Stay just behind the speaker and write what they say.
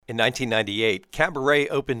In 1998, Cabaret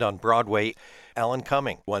opened on Broadway. Alan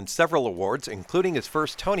Cumming won several awards, including his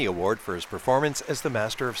first Tony Award for his performance as the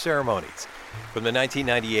Master of Ceremonies. From the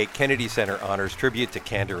 1998 Kennedy Center Honors Tribute to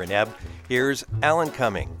Candor and Ebb, here's Alan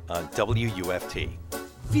Cumming on WUFT.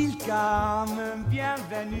 Willkommen,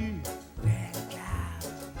 bienvenue, welcome.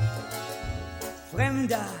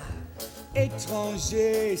 Fremder,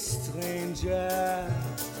 étranger, stranger.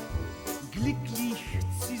 Glücklich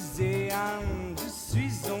zu sehen, je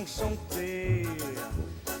suis enchanté.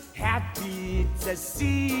 Happy to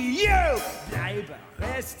see you. Bleibe,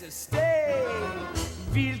 reste, stay.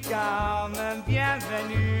 Willkommen,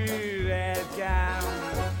 bienvenue, welcome.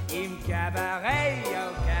 Im Cabaret,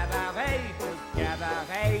 au Cabaret, au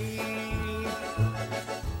Cabaret.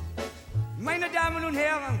 Meine Damen und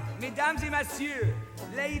Herren, Mesdames et Messieurs,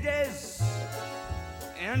 Ladies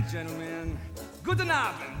and Gentlemen, guten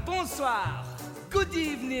Abend, bonsoir, good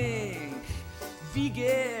evening. Wie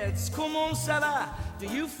geht's? Comment ça va? Do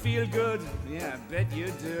you feel good? Yeah, I bet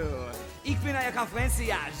you do. Ich bin euer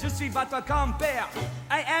Konferencier, je suis votre compère.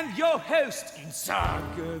 I am your host. Ich sage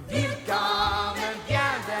willkommen,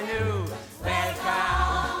 bienvenue,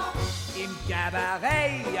 welcome. Im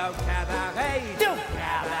Cabaret, au Cabaret, au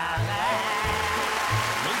Cabaret.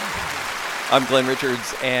 I'm Glenn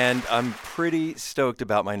Richards, and I'm pretty stoked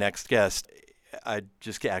about my next guest. I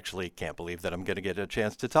just actually can't believe that I'm going to get a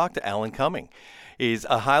chance to talk to Alan Cumming. He's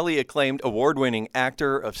a highly acclaimed, award-winning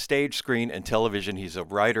actor of stage, screen, and television. He's a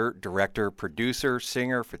writer, director, producer,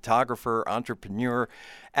 singer, photographer, entrepreneur,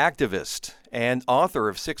 activist, and author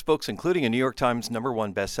of 6 books, including a New York Times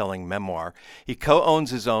 #1 best-selling memoir. He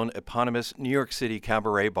co-owns his own eponymous New York City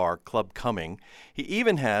cabaret bar, Club Cumming. He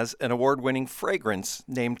even has an award-winning fragrance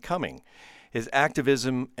named Cumming. His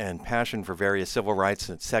activism and passion for various civil rights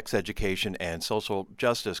and sex education and social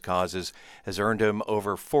justice causes has earned him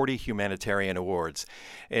over 40 humanitarian awards.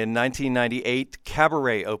 In 1998,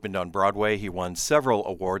 Cabaret opened on Broadway. He won several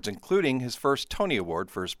awards, including his first Tony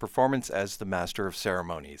Award for his performance as the Master of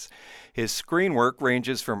Ceremonies. His screen work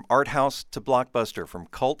ranges from art house to blockbuster, from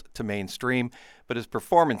cult to mainstream, but his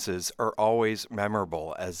performances are always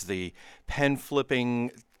memorable as the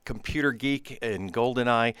pen-flipping computer geek in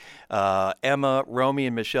GoldenEye, Emma, Romy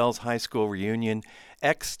and Michelle's high school reunion,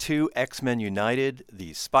 X2, X-Men United,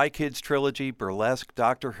 the Spy Kids trilogy, Burlesque,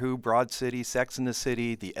 Doctor Who, Broad City, Sex and the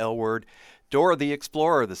City, The L Word, Dora the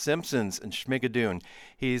Explorer, The Simpsons, and Schmigadoon.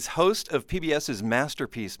 He's host of PBS's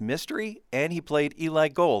masterpiece Mystery, and he played Eli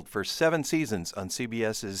Gold for 7 seasons on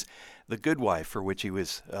CBS's The Good Wife, for which he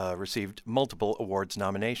received multiple awards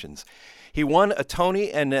nominations. He won a Tony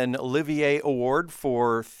and an Olivier Award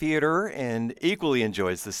for theater and equally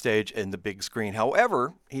enjoys the stage and the big screen.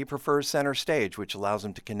 However, he prefers center stage, which allows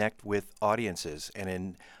him to connect with audiences. And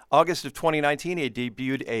in August of 2019, he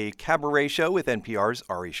debuted a cabaret show with NPR's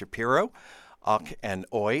Ari Shapiro, Ak and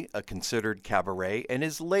Oi, a considered cabaret, and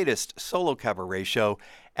his latest solo cabaret show,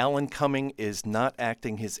 Alan Cumming is Not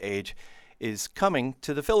Acting His Age, is coming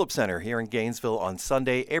to the Phillips Center here in Gainesville on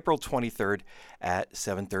Sunday, April 23rd at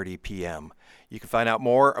 7:30 p.m. You can find out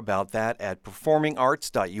more about that at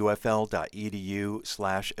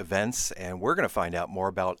performingarts.ufl.edu/events, and we're going to find out more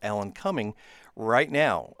about Alan Cumming right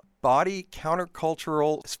now. Body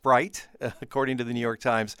countercultural sprite, according to the New York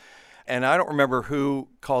Times. And I don't remember who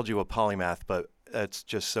called you a polymath, but that's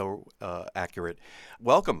just so accurate.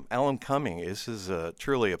 Welcome, Alan Cumming. This is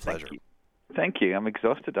truly a pleasure. Thank you. I'm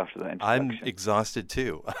exhausted after that introduction. I'm exhausted,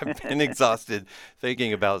 too. I've been exhausted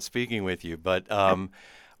thinking about speaking with you. But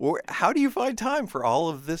how do you find time for all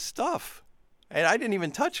of this stuff? And I didn't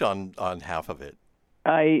even touch on half of it.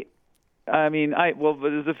 Well,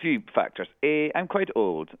 there's a few factors. A, I'm quite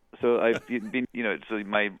old. So I've been, so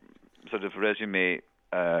my sort of resume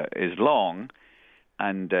is long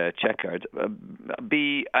and checkered.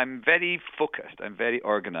 B, I'm very focused. I'm very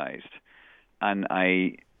organized. And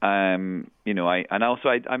I do,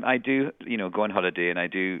 go on holiday and I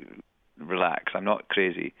do relax. I'm not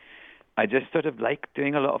crazy. I just sort of like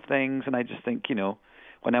doing a lot of things, and I just think,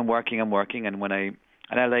 when I'm working, and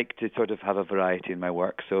I like to sort of have a variety in my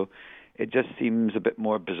work. So it just seems a bit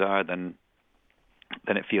more bizarre than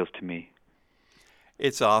it feels to me.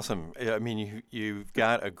 It's awesome. I mean, you've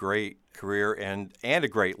got a great career and a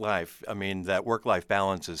great life. I mean, that work-life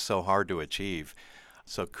balance is so hard to achieve.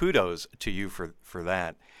 So kudos to you for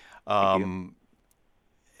that. And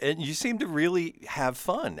you seem to really have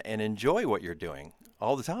fun and enjoy what you're doing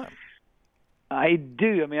all the time. I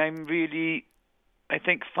do. I mean, I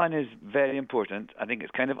think fun is very important. I think it's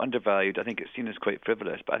kind of undervalued. I think it's seen as quite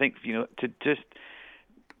frivolous. But I think,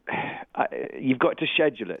 you've got to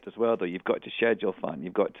schedule it as well, though. You've got to schedule fun.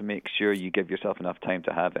 You've got to make sure you give yourself enough time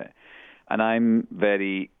to have it. And I'm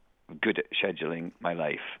very good at scheduling my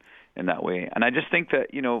life in that way. And I just think that,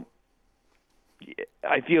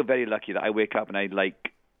 I feel very lucky that I wake up and I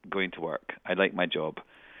like going to work. I like my job.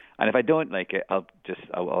 And if I don't like it,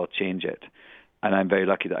 I'll change it. And I'm very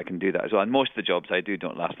lucky that I can do that as well. And most of the jobs I do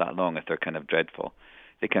don't last that long if they're kind of dreadful.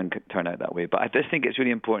 They can turn out that way. But I just think it's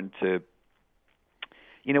really important to,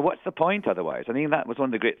 what's the point otherwise? I think that was one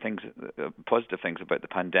of the great things, positive things about the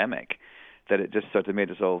pandemic, that it just sort of made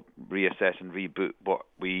us all reassess and reboot what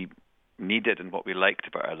we needed and what we liked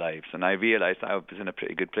about our lives. And I realized that I was in a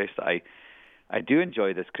pretty good place, that I do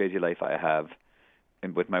enjoy this crazy life I have,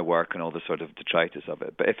 and with my work and all the sort of detritus of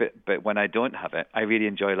it. But when I don't have it, I really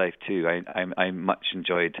enjoy life too. I much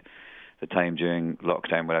enjoyed the time during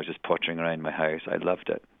lockdown where I was just pottering around my house. I loved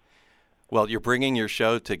it. Well, you're bringing your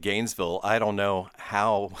show to Gainesville. I don't know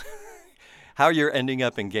how you're ending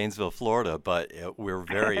up in Gainesville, Florida, but we're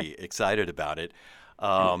very excited about it.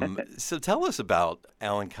 So tell us about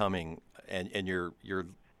Alan Cumming and your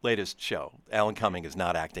latest show. Alan Cumming is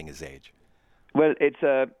Not Acting His Age. Well,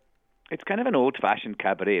 it's kind of an old-fashioned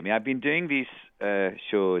cabaret. I mean, I've been doing these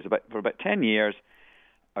shows for about 10 years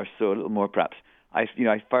or so, a little more perhaps. I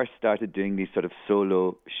first started doing these sort of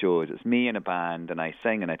solo shows. It's me and a band, and I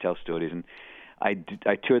sing and I tell stories, and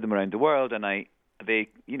I tour them around the world, and they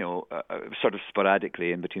sort of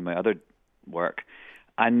sporadically in between my other work.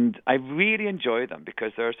 And I really enjoy them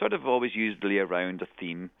because they're sort of always usually around a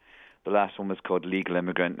theme. The last one was called Legal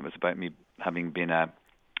Immigrant. It was about me having been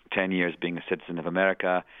 10 years being a citizen of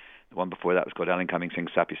America. The one before that was called Alan Cumming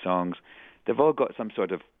Sings Sappy Songs. They've all got some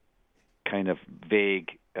sort of kind of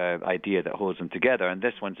vague idea that holds them together. And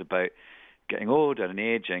this one's about getting older and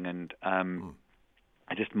aging, and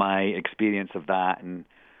just my experience of that, and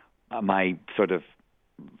my sort of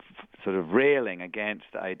railing against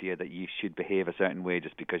the idea that you should behave a certain way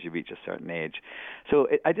just because you reach a certain age. So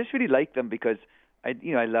I just really like them because I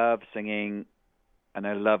love singing, and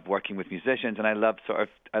I love working with musicians, and I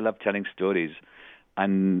love telling stories.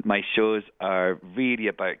 And my shows are really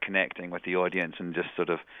about connecting with the audience and just sort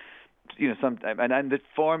of, and the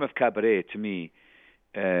form of cabaret to me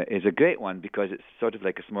is a great one because it's sort of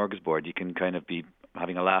like a smorgasbord. You can kind of be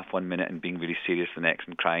having a laugh 1 minute and being really serious the next,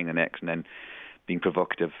 and crying the next, and then being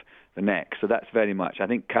provocative the next. So that's very much, I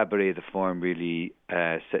think cabaret, the form, really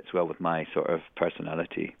sits well with my sort of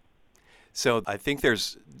personality. So I think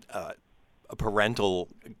there's a parental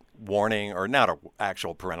warning, or not an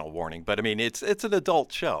actual parental warning, but I mean, it's an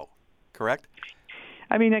adult show, correct?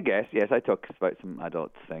 I mean, I guess, yes, I talk about some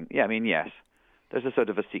adult things. Yeah, I mean, yes. There's a sort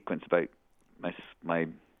of a sequence about my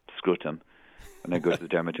scrotum when I go to the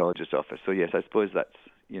dermatologist's office. So, yes, I suppose that's,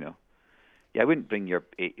 yeah, I wouldn't bring your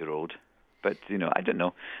 8-year-old, but, I don't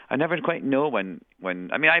know. I never quite know when I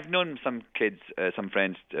mean, I've known some kids, some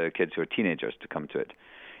friends, kids who are teenagers to come to it.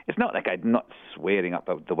 It's not like I'm not swearing up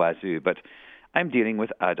the wazoo, but I'm dealing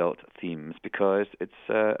with adult themes because it's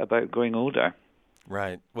about growing older.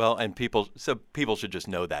 Right. Well, and people should just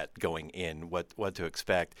know that going in, what to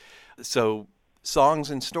expect. So songs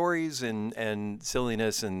and stories and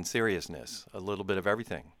silliness and seriousness, a little bit of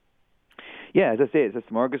everything. Yeah, as I say, it's a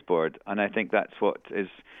smorgasbord, and I think that's what is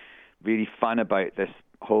really fun about this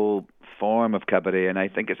whole form of cabaret. And I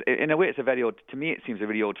think in a way it's to me it seems a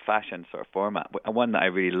really old-fashioned sort of format, one that I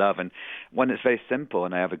really love, and one that's very simple.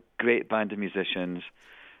 And I have a great band of musicians,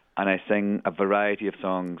 and I sing a variety of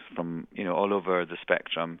songs from all over the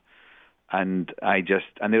spectrum, and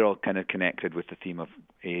they're all kind of connected with the theme of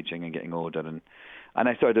aging and getting older, and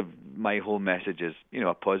I sort of, my whole message is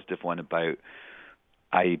a positive one about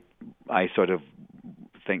I sort of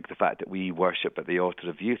think the fact that we worship at the altar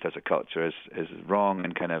of youth as a culture is wrong,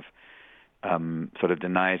 and kind of sort of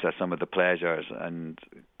denies us some of the pleasures and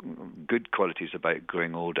good qualities about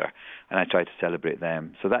growing older, and I try to celebrate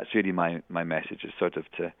them. So that's really my message, is sort of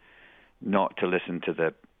not to listen to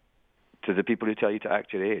the people who tell you to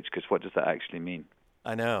act your age, because what does that actually mean?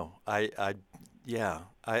 I know. I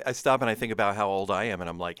stop and I think about how old I am, and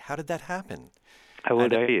I'm like, how did that happen? How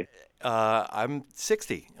old are you? I'm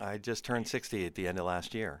 60. I just turned 60 at the end of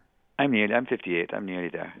last year. I'm 58. I'm nearly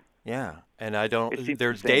there. Yeah, and I don't.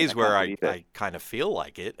 There's days where I kind of feel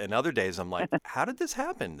like it, and other days I'm like, how did this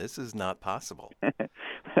happen? This is not possible.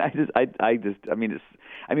 I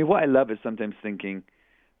mean, what I love is sometimes thinking,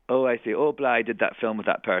 I did that film with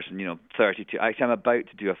that person, 32. Actually, I'm about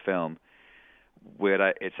to do a film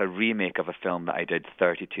where it's a remake of a film that I did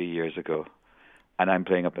 32 years ago, and I'm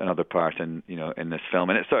playing up another part in this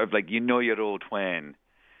film, and it's sort of like you're old when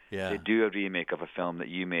they do a remake of a film that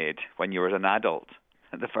you made when you were an adult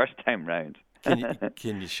the first time round.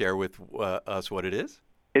 Can you share with us what it is?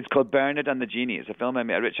 It's called Bernard and the Genie. It's a film I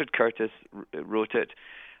made. Richard Curtis wrote it,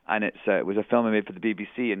 and it was a film I made for the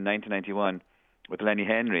BBC in 1991 with Lenny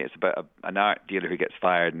Henry. It's about an art dealer who gets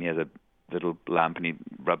fired, and he has a little lamp, and he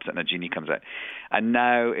rubs it, and a genie comes out. And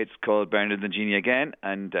now it's called Bernard and the Genie again,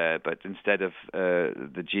 and but instead of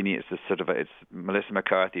the genie, it's this it's Melissa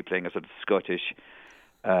McCarthy playing a sort of Scottish,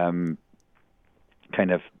 kind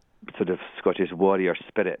of Scottish warrior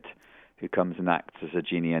spirit who comes and acts as a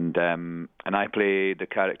genie, and I play the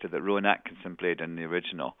character that Rowan Atkinson played in the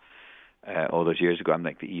original all those years ago. I'm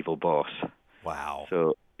like the evil boss. Wow.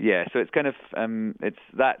 So yeah, so it's kind of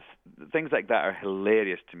things like that are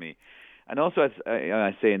hilarious to me. And also, as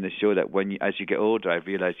I say in the show, that as you get older, I've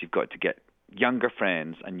realized you've got to get younger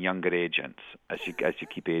friends and younger agents as you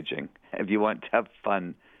keep aging, if you want to have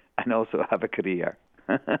fun and also have a career.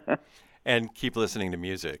 And keep listening to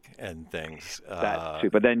music and things. That's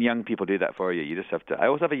true. But then young people do that for you. You just have to. I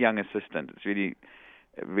also have a young assistant. It's really,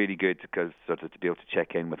 really good because to be able to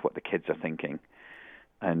check in with what the kids are thinking,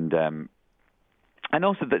 and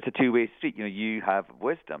also that's a two-way street. You have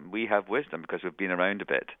wisdom. We have wisdom because we've been around a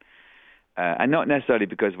bit, and not necessarily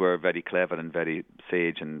because we're very clever and very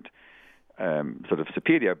sage and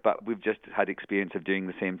superior, but we've just had experience of doing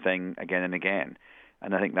the same thing again and again,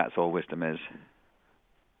 and I think that's all wisdom is.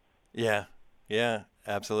 Yeah,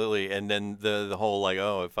 absolutely. And then the whole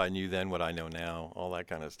if I knew then what I know now, all that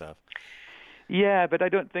kind of stuff. Yeah, but I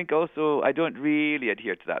don't really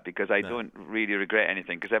adhere to that because I don't really regret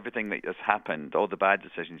anything, because everything that has happened, all the bad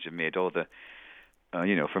decisions you've made, all the,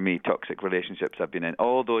 for me, toxic relationships I've been in,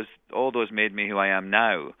 all those made me who I am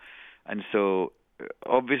now. And so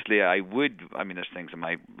obviously there's things in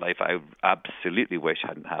my life I absolutely wish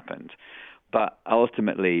hadn't happened. But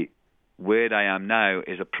ultimately, where I am now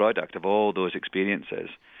is a product of all those experiences.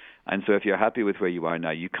 And so if you're happy with where you are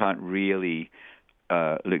now, you can't really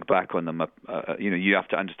look back on them. You have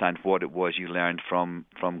to understand what it was you learned from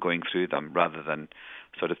going through them, rather than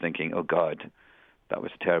sort of thinking, oh, God, that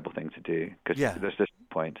was a terrible thing to do. Because there's this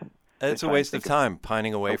point. It's a waste of time,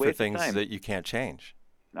 pining away for things that you can't change.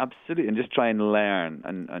 Absolutely. And just try and learn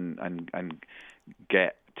and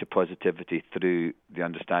get to positivity through the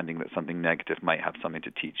understanding that something negative might have something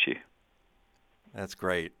to teach you. That's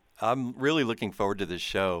great. I'm really looking forward to this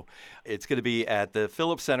show. It's going to be at the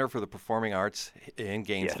Phillips Center for the Performing Arts in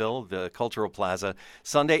Gainesville, the Cultural Plaza,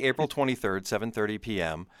 Sunday, April 23rd, 7:30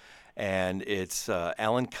 p.m. And it's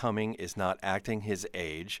Alan Cumming is not acting his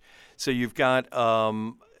age. So you've got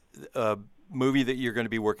a movie that you're going to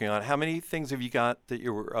be working on. How many things have you got that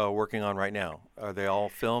you're working on right now? Are they all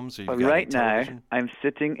films? Or right now, I'm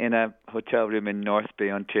sitting in a hotel room in North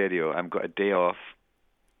Bay, Ontario. I've got a day off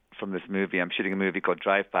from this movie. I'm shooting a movie called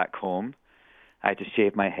Drive Back Home. I had to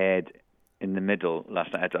shave my head in the middle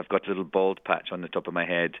last night. I've got a little bald patch on the top of my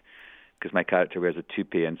head because my character wears a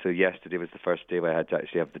toupee, and so yesterday was the first day where I had to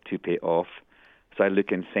actually have the toupee off. So I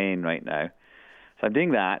look insane right now. So I'm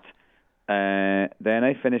doing that. Then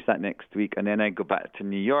I finish that next week, and then I go back to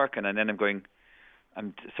New York, and then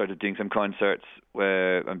I'm sort of doing some concerts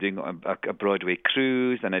where I'm doing a Broadway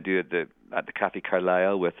cruise, and I do at the Café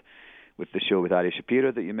Carlisle with the show with Ari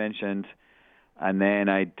Shapiro that you mentioned, and then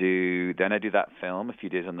I do that film, a few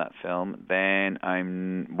days on that film. Then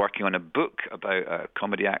I'm working on a book about a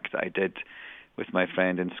comedy act that I did with my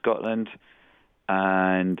friend in Scotland,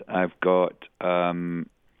 and I've got and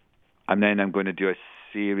then I'm going to do a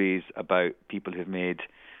series about people who've made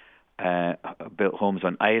built homes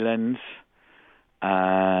on islands,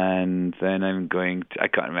 and then I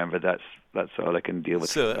can't remember. That's all I can deal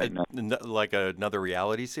with right now. Like another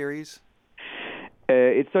reality series?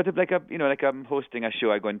 It's sort of like I'm hosting a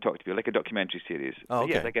show. I go and talk to people, like a documentary series. Oh,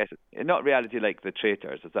 okay. Yes, I guess not reality like The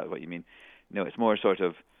Traitors. Is that what you mean? No, it's more sort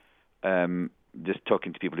of just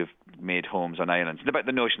talking to people who've made homes on islands, and about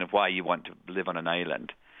the notion of why you want to live on an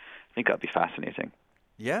island. I think that'd be fascinating.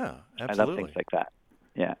 Yeah, absolutely. I love things like that.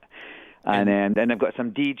 Yeah, and then I've got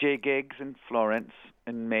some DJ gigs in Florence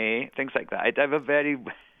in May, things like that. I have a very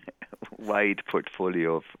wide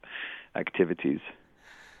portfolio of activities.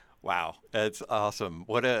 Wow, that's awesome!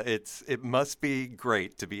 It must be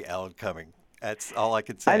great to be Alan Cumming. That's all I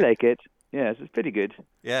can say. I like it. Yes, it's pretty good.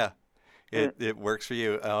 Yeah, it works for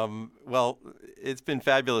you. Well, it's been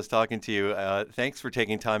fabulous talking to you. Thanks for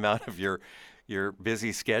taking time out of your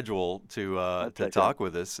busy schedule to talk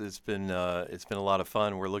with us. It's been a lot of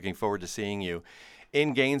fun. We're looking forward to seeing you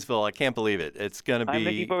in Gainesville. I can't believe it. It's going to be. I'm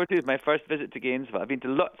looking forward to it. My first visit to Gainesville. I've been to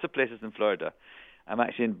lots of places in Florida. I'm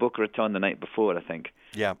actually in Boca Raton the night before, I think.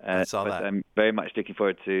 Yeah, I saw that. I'm very much looking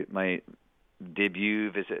forward to my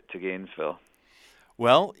debut visit to Gainesville.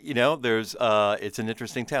 Well, there's it's an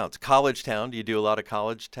interesting town. It's a college town. Do you do a lot of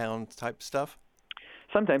college town type stuff?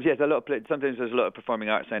 Sometimes, yes, sometimes there's a lot of performing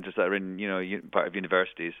arts centres that are in, part of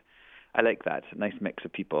universities. I like that. A nice mix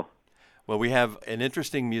of people. Well, we have an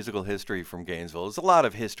interesting musical history from Gainesville. There's a lot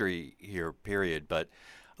of history here, period, but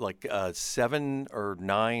like 7 or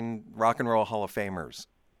 9 Rock and Roll Hall of Famers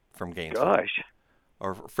from Gainesville. Gosh.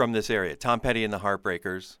 Or from this area. Tom Petty and the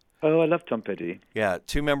Heartbreakers. Oh, I love Tom Petty. Yeah,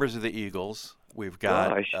 2 members of the Eagles. We've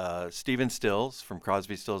got Stephen Stills from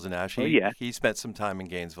Crosby, Stills and Nash. He spent some time in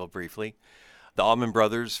Gainesville briefly. The Allman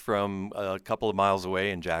Brothers from a couple of miles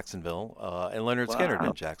away in Jacksonville, and Leonard Skinner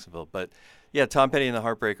in Jacksonville. But yeah, Tom Petty and the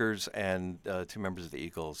Heartbreakers and 2 members of the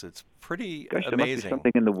Eagles. It's pretty amazing. There must be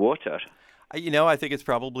something in the water. I think it's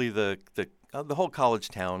probably the whole college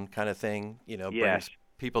town kind of thing. Brings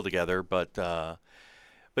people together.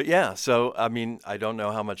 But yeah, so, I mean, I don't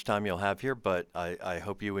know how much time you'll have here, but I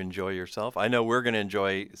hope you enjoy yourself. I know we're going to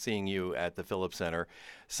enjoy seeing you at the Phillips Center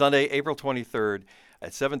Sunday, April 23rd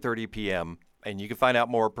at 7:30 p.m. And you can find out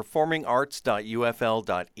more at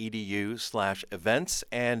performingarts.ufl.edu/events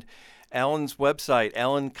and Alan's website,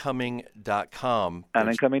 alancumming.com.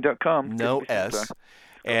 alancumming.com. No S.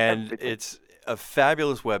 And it's a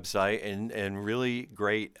fabulous website and really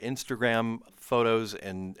great Instagram photos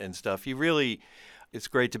and stuff. It's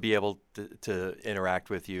great to be able to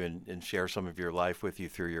interact with you and share some of your life with you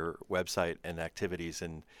through your website and activities.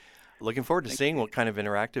 And looking forward to seeing what kind of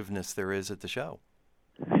interactiveness there is at the show.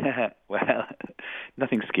 Well,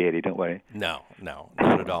 nothing scary, don't worry. No,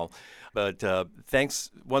 not at all. But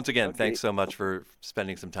thanks once again. Okay. Thanks so much for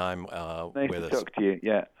spending some time with us. Nice to talk to you.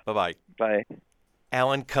 Yeah. Bye-bye. Bye.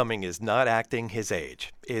 Alan Cumming is not acting his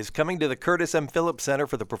age. He is coming to the Curtis M. Phillips Center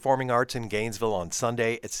for the Performing Arts in Gainesville on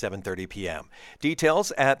Sunday at 7:30 p.m.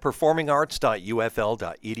 Details at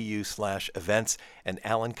performingarts.ufl.edu/events and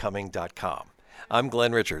alancumming.com. I'm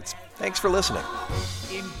Glenn Richards. Thanks for listening.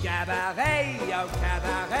 Im cabaret, au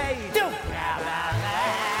cabaret,